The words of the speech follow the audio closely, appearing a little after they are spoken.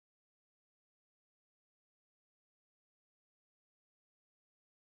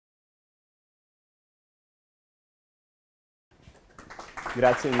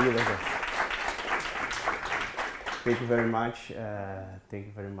Grazie mille. Thank you very much. Thank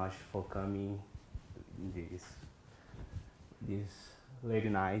you very much for coming this late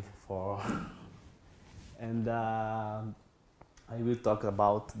night for. And I will talk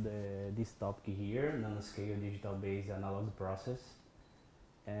about this topic here, nanoscale digital-based analog process.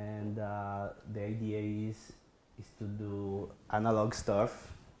 And the idea is to do analog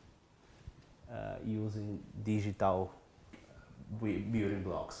stuff using digital building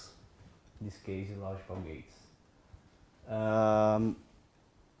blocks. In this case, logical gates.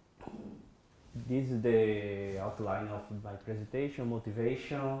 This is the outline of my presentation,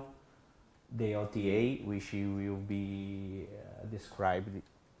 motivation, the LTA, which will be described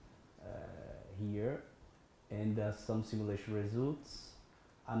here, and some simulation results,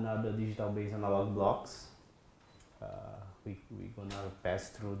 another digital-based analog blocks. We're gonna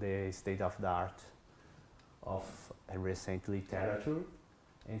pass through the state of the art of a recent literature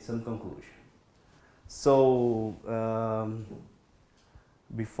and some conclusion. So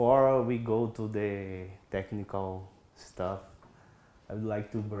before we go to the technical stuff, I would like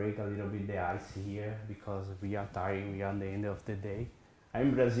to break a little bit the ice here because we are tired, we are at the end of the day.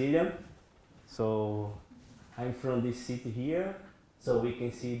 I'm Brazilian, so I'm from this city here, so we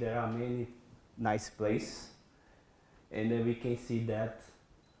can see there are many nice places, and then we can see that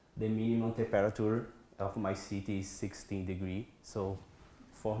the minimum temperature of my city is 16 degrees, so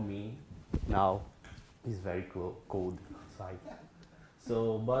for me now it's very cold outside.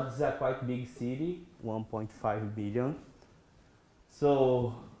 So, but it's a quite big city, 1.5 billion.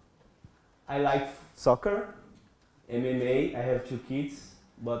 So, I like soccer, MMA, I have 2 kids,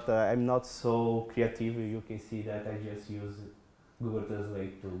 but I'm not so creative. You can see that I just use Google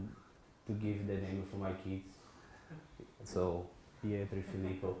Translate to give the name for my kids. So, Pietro e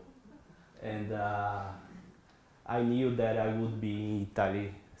Filippo. And I knew that I would be in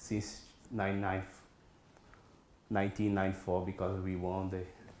Italy since 1994 because we won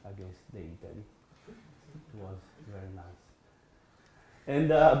against the Italy. It was very nice.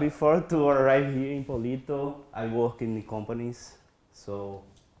 And before to arrive here in PoliTO, I work in the companies. So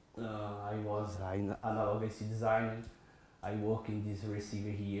I was an analog IC designer. I work in this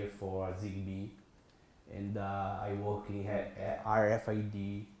receiver here for Zigbee, and I work in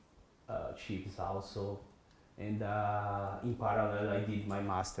RFID chips also. And in parallel, I did my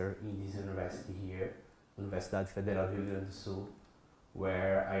master in this university here, Universidade Federal do Rio Grande do Sul,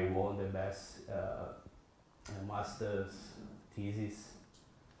 where I won the best master's thesis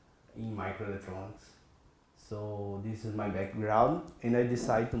in microelectronics. So this is my background, and I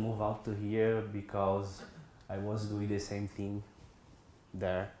decided to move out to here because I was doing the same thing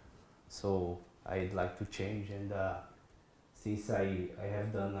there. So I'd like to change, and since I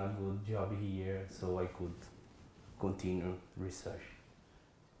have done a good job here, so I could continue research.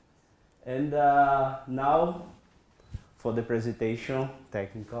 And now for the presentation,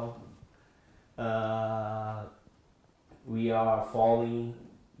 technical. We are following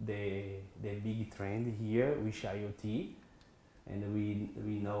the big trend here with IoT, and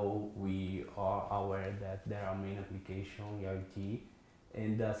we know, we are aware that there are many applications in IoT,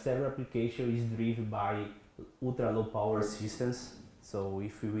 and several applications is driven by ultra low power systems. So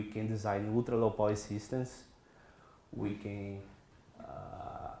if we can design ultra low power systems, we can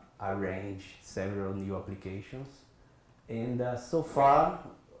arrange several new applications. And so far,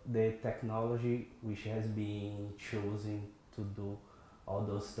 the technology which has been chosen to do all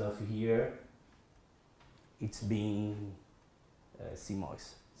those stuff here, it's been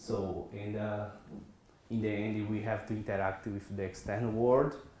CMOS. So in the end, we have to interact with the external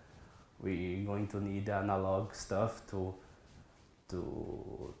world. We're going to need analog stuff to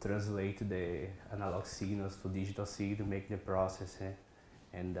translate the analog signals to digital signal, make the process,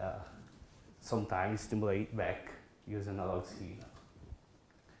 and sometimes stimulate back using analog signal.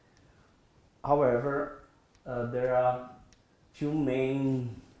 However, there are 2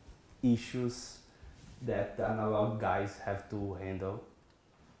 main issues that the analog guys have to handle.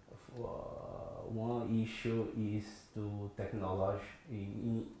 One issue is to technology.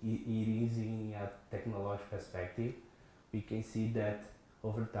 It is in a technology perspective. We can see that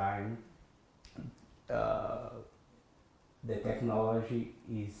over time, the technology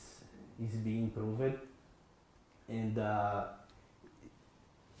is being improved, and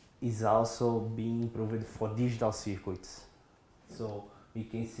is also being improved for digital circuits. So we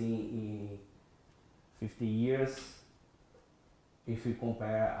can see in 50 years, if we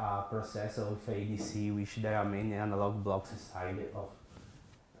compare a processor with ADC, which there are many analog blocks inside of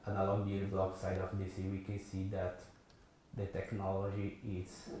analog building block side of DC, we can see that the technology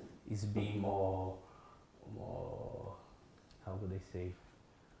is being more how would I say,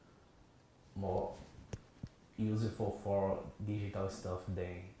 more useful for digital stuff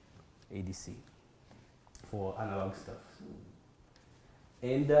than ADC for analog stuff.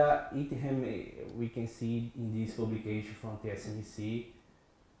 And we can see in this publication from TSMC,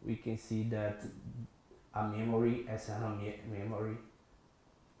 we can see that a memory, SNR memory,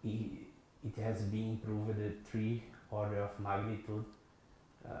 it has been improved at 3 orders of magnitude.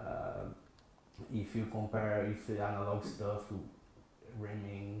 If you compare, if the analog stuff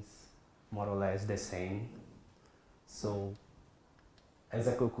remains more or less the same. So, as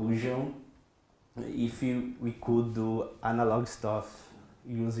a conclusion, if we could do analog stuff,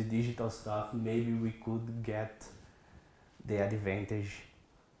 use digital stuff, maybe we could get the advantage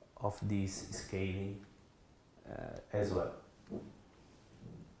of this scaling as well.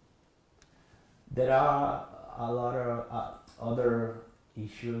 There are a lot of other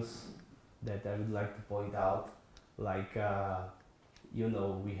issues that I would like to point out, like you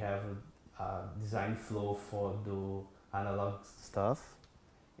know, we have a design flow for the analog stuff,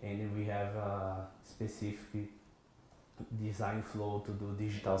 and we have a specific design flow to do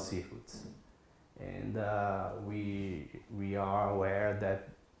digital circuits. And we are aware that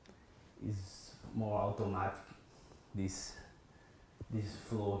is more automatic, this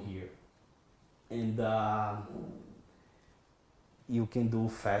flow here. And you can do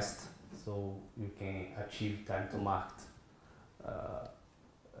fast, so you can achieve time to market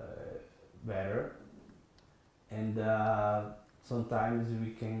better. And sometimes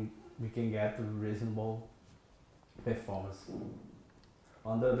we can get reasonable performance.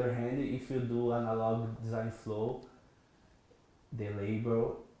 On the other hand, if you do analog design flow, the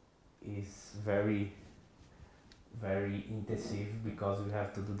labor is very intensive because you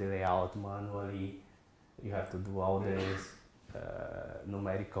have to do the layout manually, you have to do all this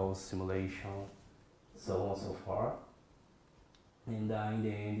numerical simulation, so on and so forth. And in the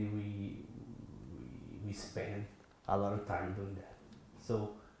end, we spend a lot of time doing that.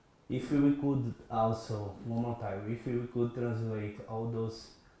 So if we could also, one more time, if we could translate all those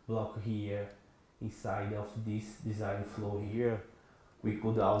blocks here inside of this design flow here, we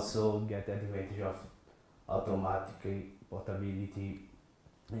could also get the advantage of automatic portability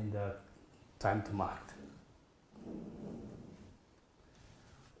and time to market.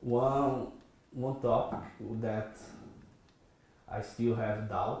 One topic that I still have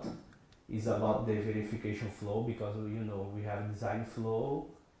doubt is about the verification flow, because you know we have design flow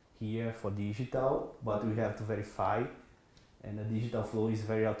here for digital, but we have to verify, and the digital flow is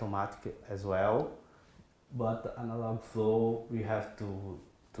very automatic as well, but analog flow we have to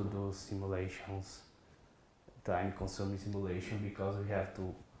do simulations, time-consuming simulation, because we have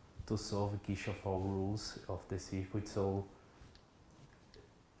to solve Kirchhoff rules of the circuit, so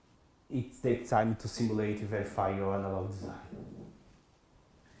it takes time to simulate and verify your analog design.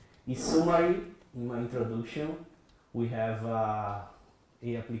 In summary, in my introduction, we have a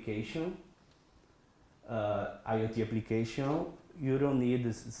application, IoT application. You don't need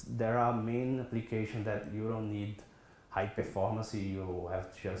this, there are main applications that you don't need high performance, you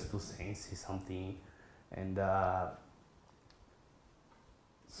have just to sense something. And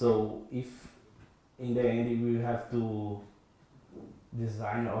so if in the end we have to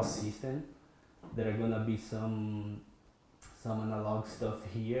design our system, there are gonna be some analog stuff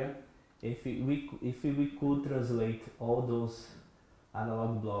here. If we could translate all those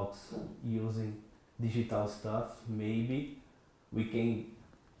analog blocks using digital stuff, maybe we can,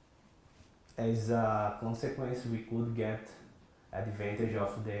 as a consequence, we could get advantage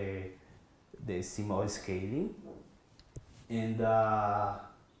of the CMOS scaling, and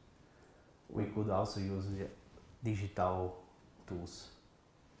we could also use the digital tools.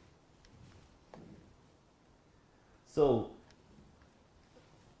 So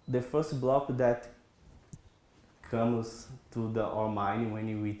the first block that comes to our mind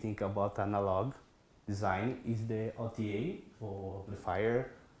when we think about analog design is the OTA, or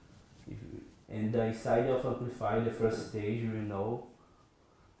amplifier. And inside of amplifier, the first stage, we know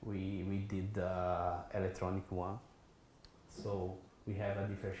we did the electronic one. So we have a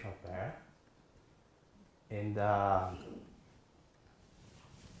differential pair. And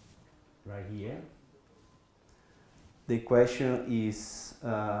right here, the question is,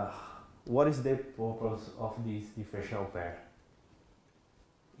 what is the purpose of this differential pair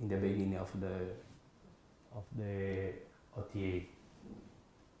in the beginning of the OTA?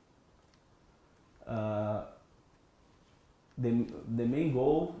 The main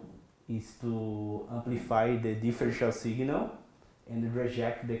goal is to amplify the differential signal and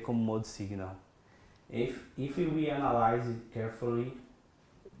reject the common mode signal. If we analyze it carefully,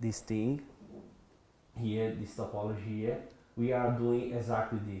 this thing here, this topology here, we are doing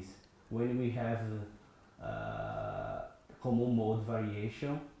exactly this. when we have common mode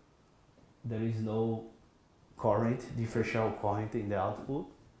variation, there is no current, differential current in the output.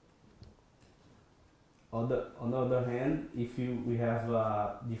 On the other hand, if we have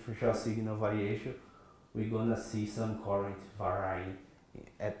a differential signal variation, we're gonna see some current varying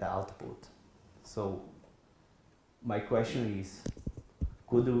at the output. So my question is,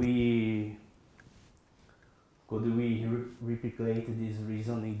 could we replicate this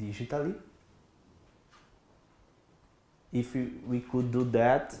reasoning digitally? If we could do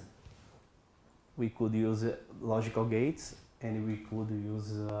that, we could use logical gates, and we could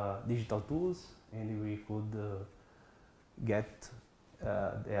use digital tools, and we could get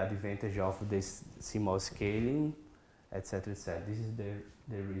the advantage of this CMOS scaling, etc., etc. This is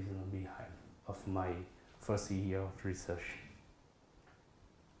the reason behind of my first year of research.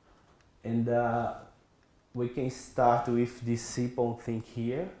 And we can start with this simple thing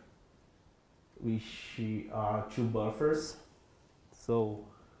here, which are two buffers. So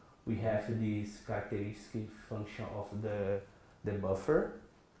we have this characteristic function of the buffer.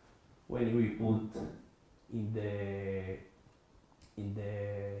 When we put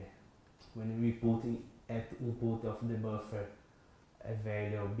at input of the buffer a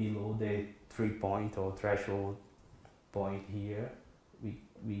value below the 3 point or threshold point here,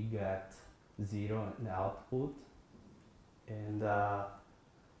 we get 0 in the output, and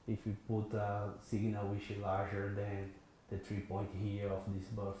if we put a signal which is larger than the 3 point here of this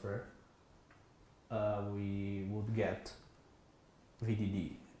buffer, we would get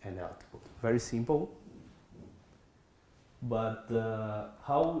VDD and output. Very simple. But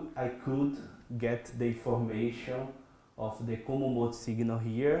how I could get the information of the common mode signal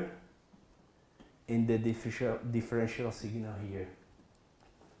here and the differential signal here?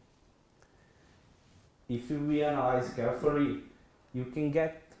 If we analyze carefully, you can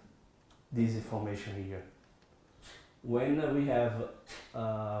get this information here. When we have,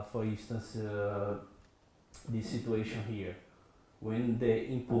 for instance, this situation here, when the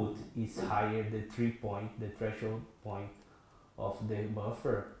input is higher than 3 point, the threshold point of the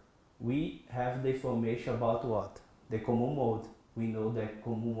buffer, we have the information about what? The common mode. We know that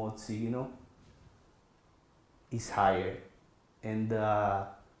common mode signal is higher, and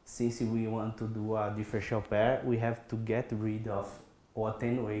since we want to do a differential pair, we have to get rid of or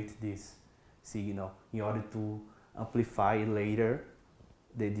attenuate this signal in order to amplify later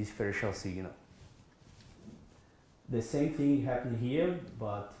the differential signal. The same thing happened here,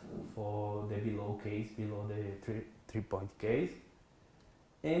 but for the below case, below the 3 point case.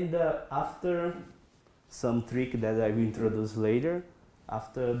 And after some trick that I will introduce later,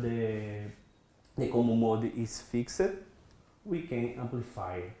 after the common mode is fixed, we can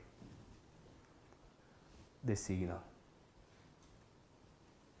amplify the signal.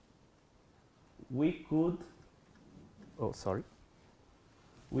 We could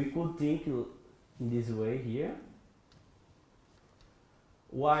think in this way here.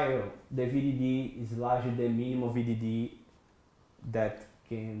 While the VDD is larger than minimum VDD that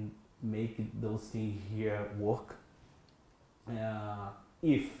can make those things here work,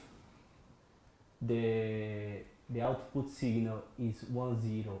 if the output signal is 1,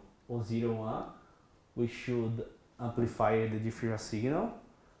 0 or 0, 1, we should amplify the differential signal.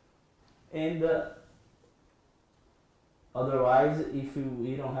 And otherwise, if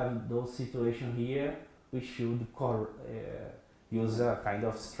we don't have those situations here, we should use a kind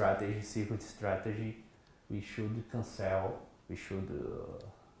of strategy, circuit strategy. We should cancel, we should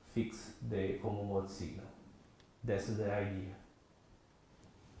fix the common mode signal. That's the idea.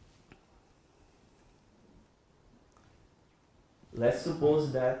 Let's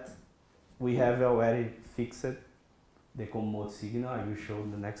suppose that we have already fixed the common mode signal. I will show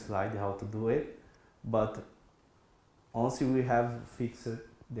in the next slide how to do it. But once we have fixed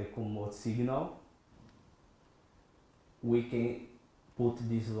the common mode signal, we can put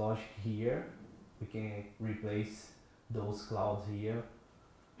this logic here. We can replace those clouds here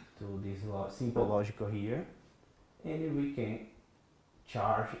to this simple logical here, and we can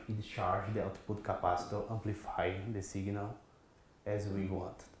charge and discharge the output capacitor, amplifying the signal as we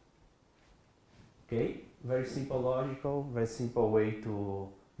want. Okay, very simple logical, very simple way to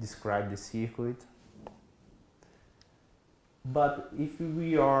describe the circuit. But if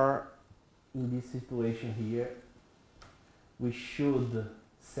we are in this situation here, we should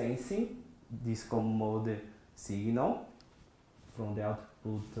sensing this common mode signal from the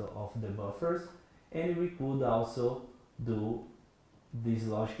output of the buffers, and we could also do this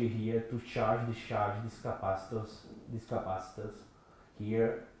logic here to charge, discharge these capacitors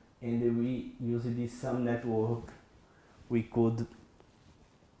here, and we use this sum network. We could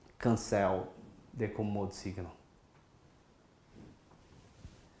cancel the commode signal.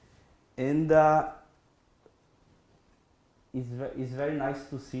 And it's very nice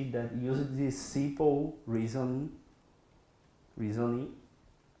to see that using this simple reasoning, we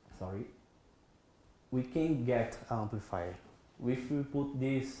can get amplifier. If we put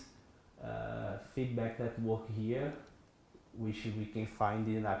this feedback network here, which we can find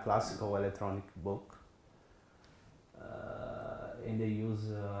in a classical electronic book, and the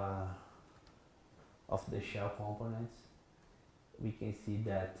use of the shell components, we can see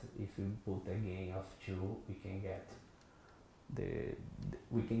that if we put a gain of 2, we can get a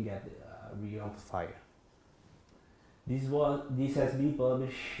real amplifier. This has been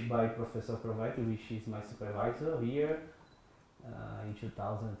published by Professor Provite, which is my supervisor here, in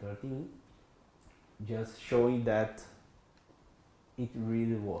 2013, just showing that it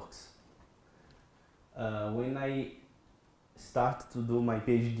really works. When I start to do my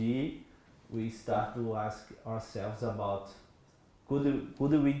PhD, we start to ask ourselves about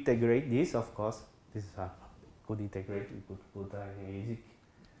could we integrate this? Of course, this is could integrate. We could put an ASIC,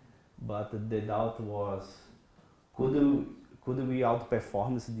 but the doubt was could we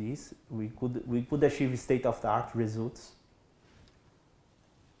outperform this? We could achieve state-of-the-art results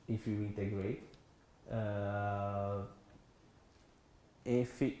if we integrate.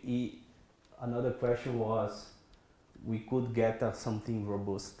 Another question was we could get something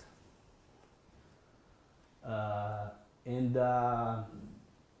robust. And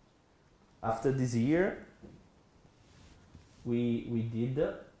after this year, we did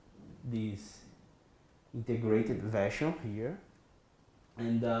this integrated version here,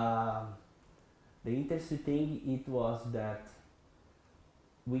 and the interesting thing it was that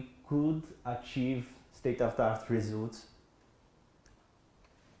we could achieve state-of-the-art results,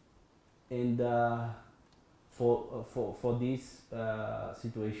 and for this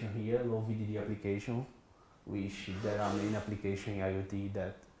situation here, low VDD application, which there are many applications in IoT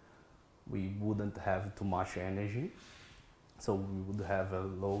that we wouldn't have too much energy, so we would have a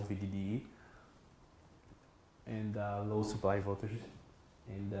low VDD and low supply voltage,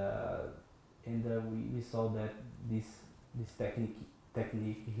 and we saw that this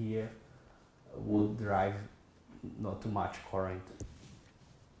technique here would drive not too much current.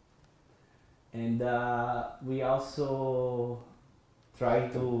 And we also try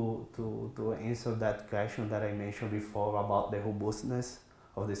to answer that question that I mentioned before about the robustness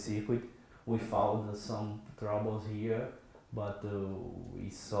of the circuit. We found some troubles here, but we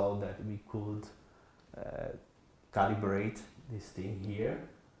saw that we could calibrate this thing here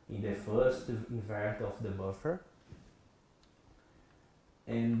in the first invert of the buffer.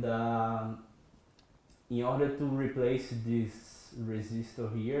 And in order to replace this resistor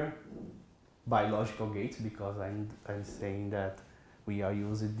here by logical gates, because I'm saying that we are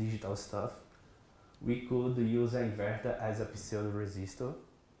using digital stuff, we could use an inverter as a pseudo resistor.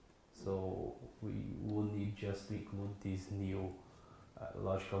 So we would need just to include this new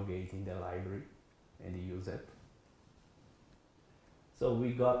logical gate in the library and use it. So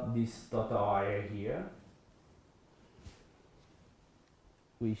we got this total area here,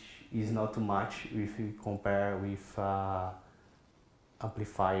 which is not too much if you compare with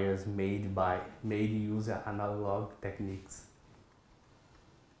amplifiers made using analog techniques.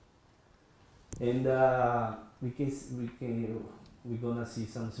 And we're gonna see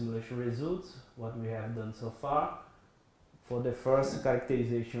some simulation results, what we have done so far. For the first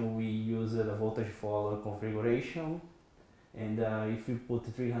characterization, we used a voltage follower configuration, and if we put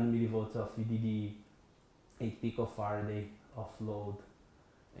 300 millivolts of VDD, 8 picofarad of load,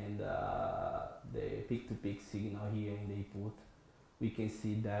 and the peak-to-peak signal here in the input, we can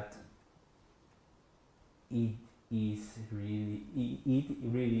see that it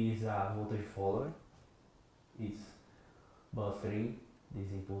really is a voltage follower. It's buffering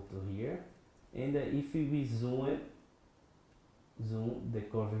this input to here, and if we zoom the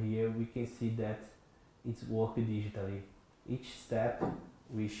curve here, we can see that it's working digitally. Each step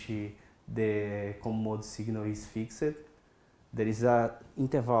which the commode signal is fixed, there is a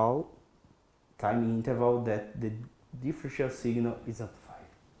time interval that the differential signal is amplified.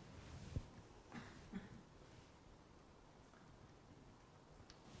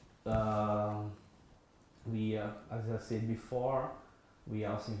 As I said before, we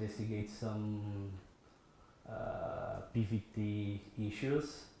also investigate some PVT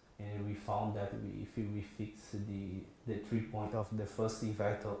issues, and we found that if we fix the 3 point of the first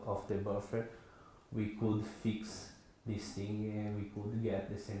inverter of the buffer, we could fix this thing and we could get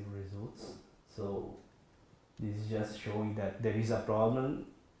the same results. So this is just showing that there is a problem,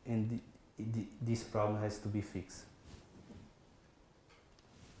 and this problem has to be fixed.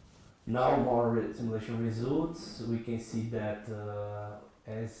 Now more simulation results, we can see that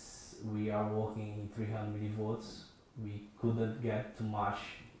as we are working in 300 millivolts, we couldn't get too much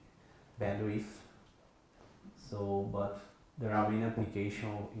bandwidth. So, but there are many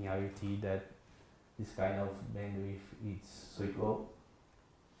applications in IoT that this kind of bandwidth is so low.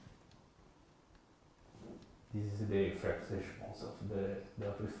 This is the frequency response of the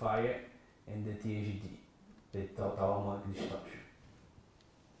amplifier and the THD, the total harmonic distortion.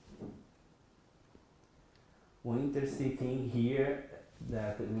 One interesting thing here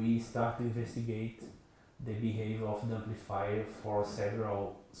that we start to investigate the behavior of the amplifier for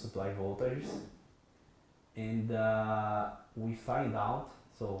several supply voltages, and we find out,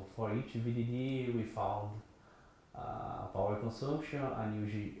 so for each VDD we found power consumption, a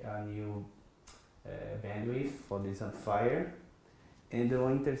new bandwidth for this amplifier, and the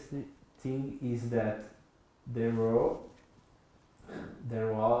one interesting thing is that there were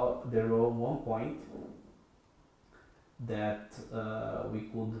one point that we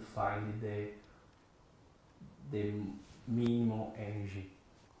could find the minimum energy.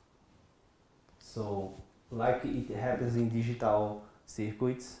 So, like it happens in digital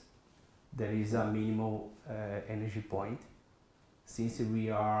circuits, there is a minimal energy point. Since we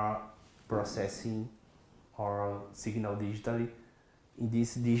are processing our signal digitally, in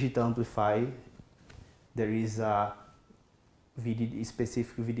this digital amplifier, there is a VDD,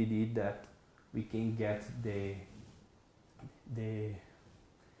 specific VDD that we can get the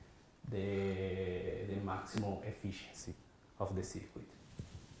maximum efficiency of the circuit.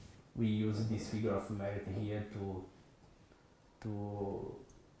 We use this figure of merit here to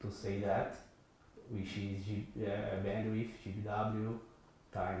say that, which is bandwidth GBW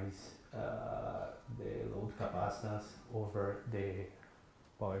times the load capacitance over the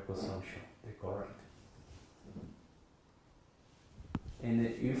power consumption, the current. And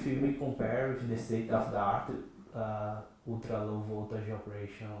if we compare with the state-of-the-art ultra low voltage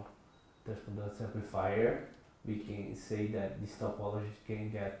operational transconductance amplifier, we can say that this topology can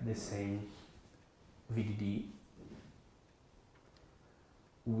get the same VDD.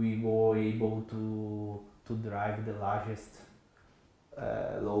 We were able to drive the largest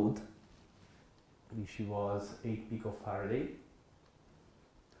load, which was 8 picofarad,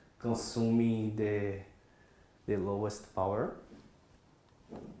 consuming the lowest power,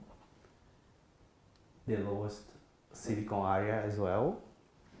 the lowest silicon area as well,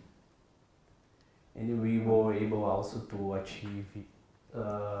 and we were able also to achieve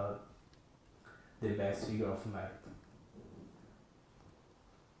the best figure of merit.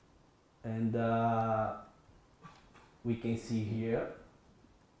 And we can see here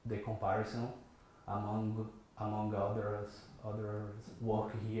the comparison among others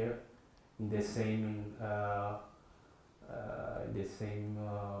work here in the same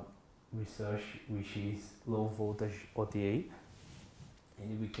research, which is low voltage OTA,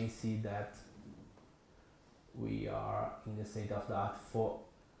 and we can see that we are in the state of the art for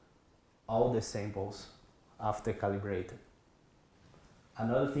all the samples after calibrated.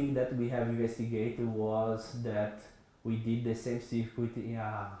 Another thing that we have investigated was that we did the same circuit in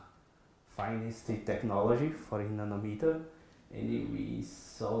a finest technology for 8 nanometer, and we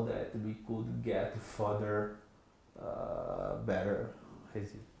saw that we could get further better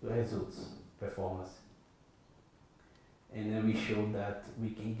results, performance. And then we showed that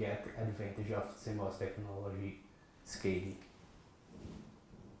we can get advantage of CMOS technology scaling.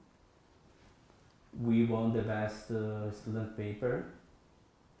 We won the best student paper,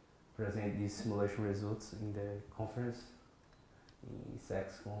 present these simulation results in the conference, in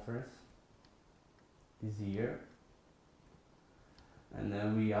SEX conference this year. And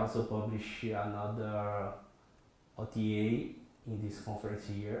then we also published another OTA in this conference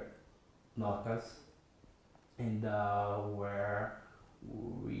here, NOCAS, and where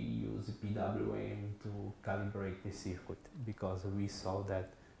we use PWM to calibrate the circuit, because we saw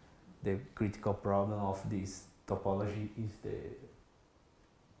that the critical problem of this topology is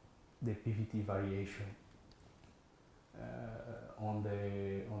the PVT variation on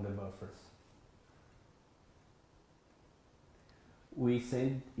the buffers. We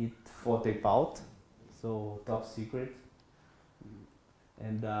sent it for tape out, so top secret,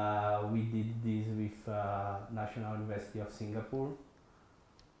 and we did this with National University of Singapore,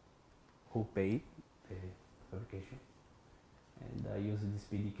 who paid the fabrication, and I use this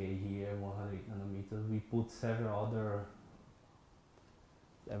PDK here, 100 nanometers. We put several other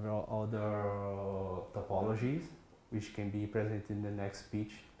topologies, which can be presented in the next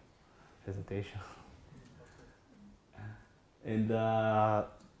speech presentation. And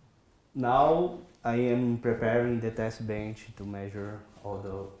now I am preparing the test bench to measure all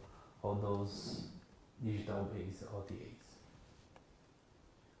all those digital-based OTAs.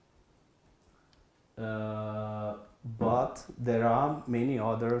 But there are many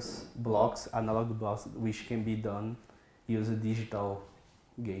others blocks, analog blocks, which can be done using digital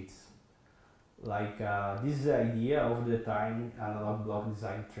gates. Like this is the idea of the time analog block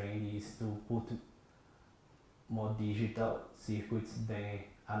design trend is to put more digital circuits than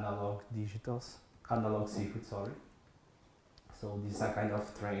analog circuits, sorry. So this is a kind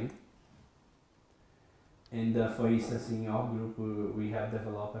of trend. And for instance, in our group, we have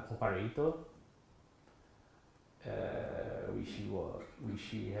developed a comparator, which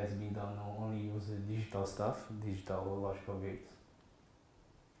has been done only using digital stuff, digital logical gates.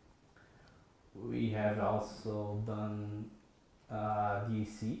 We have also done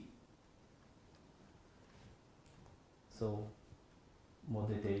DAC. So more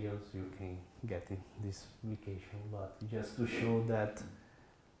details you can get in this application, but just to show that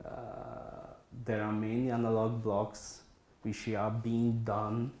there are many analog blocks which are being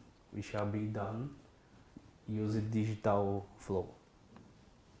done using digital flow.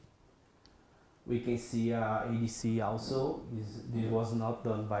 We can see ADC also. This was not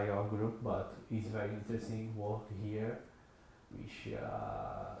done by our group, but it's very interesting work here, which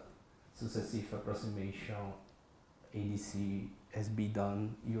successive approximation ADC has been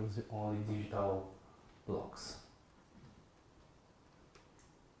done using only digital blocks.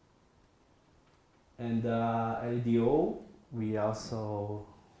 And LDO, we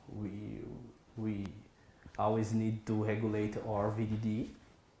always need to regulate our VDD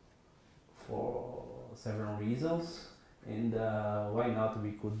for several reasons, and why not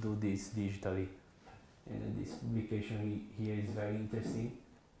we could do this digitally. And this publication here is very interesting.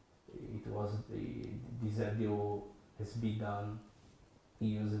 It was this LDO has been done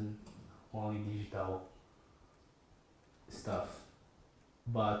using only digital stuff,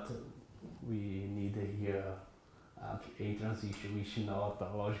 but we need here a transition which is not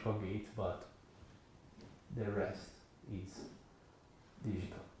a logical gate, but the rest is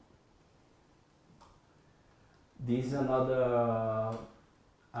digital. This is another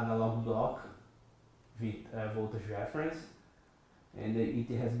analog block with voltage reference, and it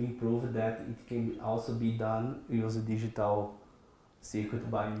has been proved that it can also be done using digital circuit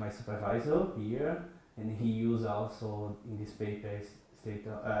by my supervisor here, and he used also in this paper state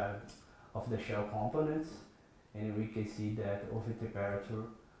of the shell components, and we can see that over temperature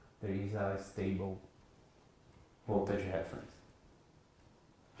there is a stable voltage reference.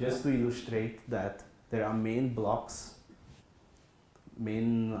 Just to illustrate that there are main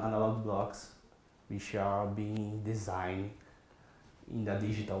analog blocks which are being designed in the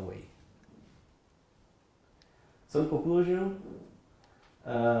digital way. So in conclusion,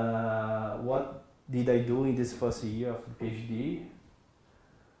 what did I do in this first year of the PhD?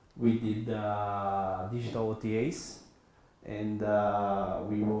 We did digital OTAs, and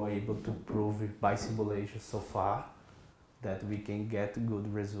we were able to prove by simulation so far that we can get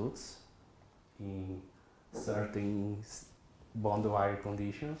good results in certain bond wire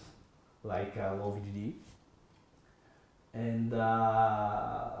conditions, like low VDD. And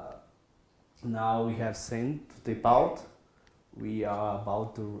now we have sent to tape out. We are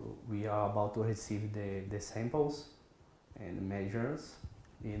about to receive the samples and measures,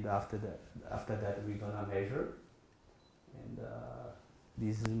 and after that we're gonna measure. And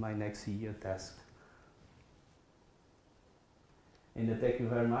this is my next year task. And thank you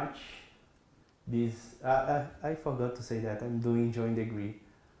very much. This I forgot to say that I'm doing joint degree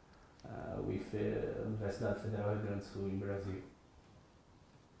with Universidade Federal Grande in Brazil.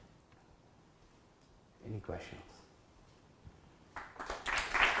 Any questions?